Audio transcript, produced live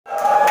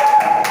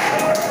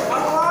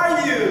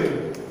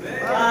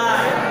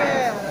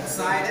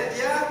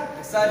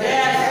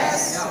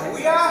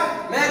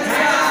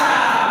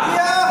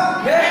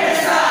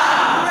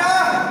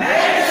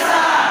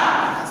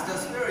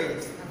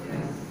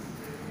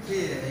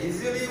Okay,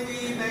 usually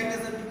we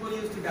Magnessa people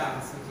used to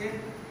dance, okay?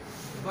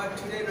 But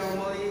today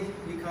normally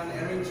we can't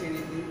arrange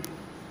anything.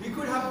 We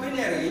could have been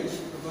arranged,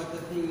 but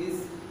the thing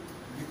is,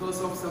 because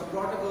of some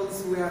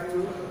protocols we have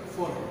to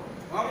follow.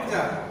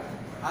 Mamuja.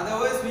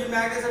 Otherwise we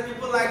Magnessa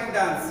people like to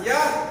dance,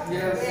 yeah?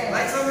 Yes.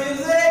 Like some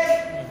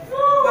music?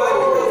 But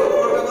because of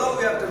protocol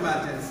we have to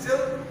maintain.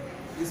 Still,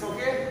 it's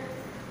okay?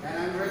 And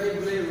I'm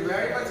really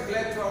very much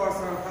glad to our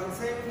Sir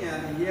Hansing,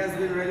 and he has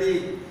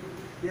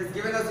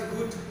given us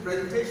good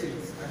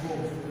presentations, I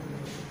hope.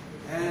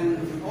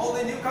 And all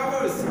the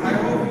newcomers, I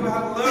hope you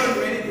have learned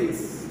many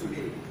things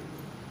today.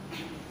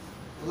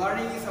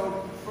 Learning is our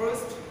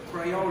first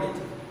priority.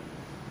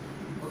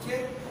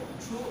 Okay?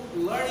 Through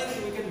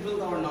learning we can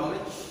build our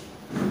knowledge.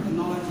 And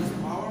knowledge is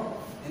power,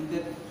 and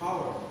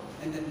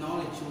that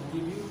knowledge will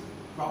give you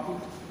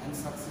profit and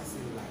success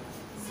in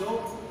life.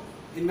 So,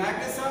 in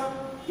Magnessa,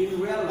 in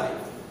real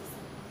life,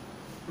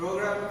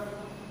 program,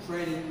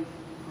 training,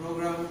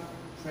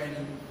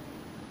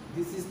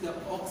 this is the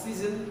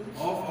oxygen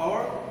of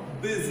our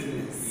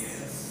business.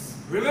 Yes.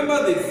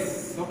 Remember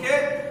this,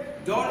 okay?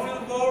 Don't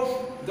feel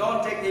bored,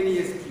 don't take any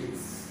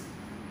excuse.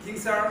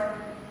 Things are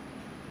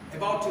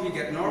about to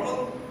get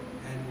normal,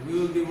 and we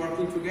will be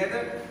working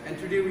together. And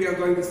today we are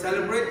going to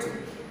celebrate.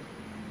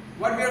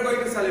 What we are going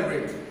to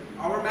celebrate?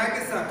 Our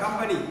Magnessa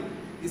company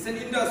is an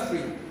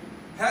industry,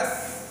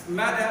 has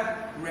made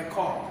a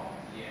record.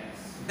 Yes.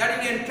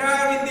 That in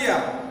entire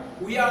India,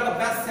 we are the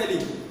best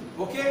selling.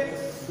 Okay?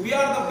 We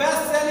are the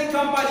best selling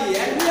company,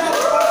 and we are the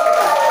first.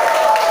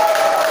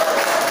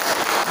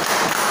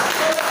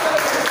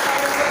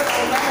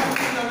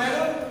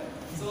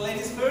 So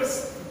ladies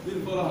first,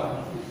 we'll follow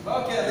her.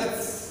 Okay,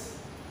 let's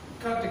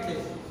cut the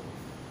cake.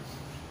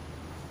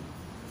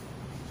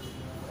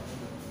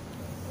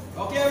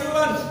 Okay,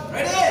 everyone,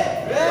 ready?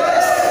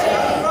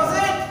 Yes.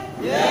 Proceed?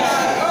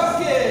 Yes.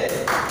 Okay.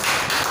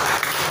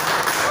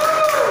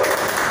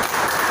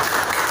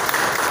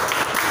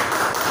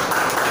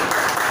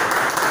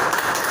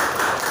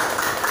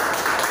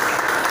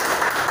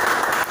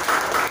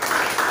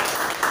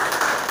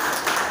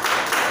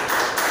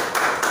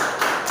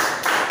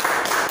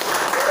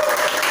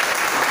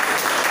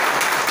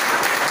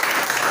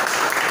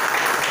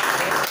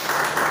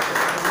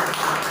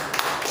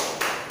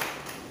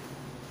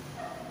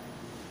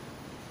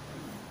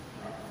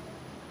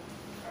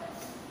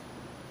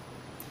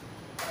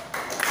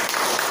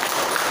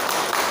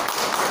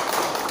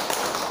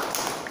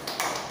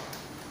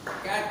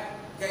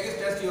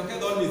 Okay,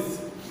 don't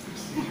miss.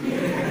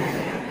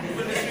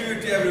 We'll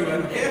distribute to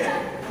everyone. Okay?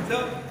 So,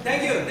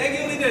 thank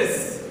you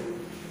leaders.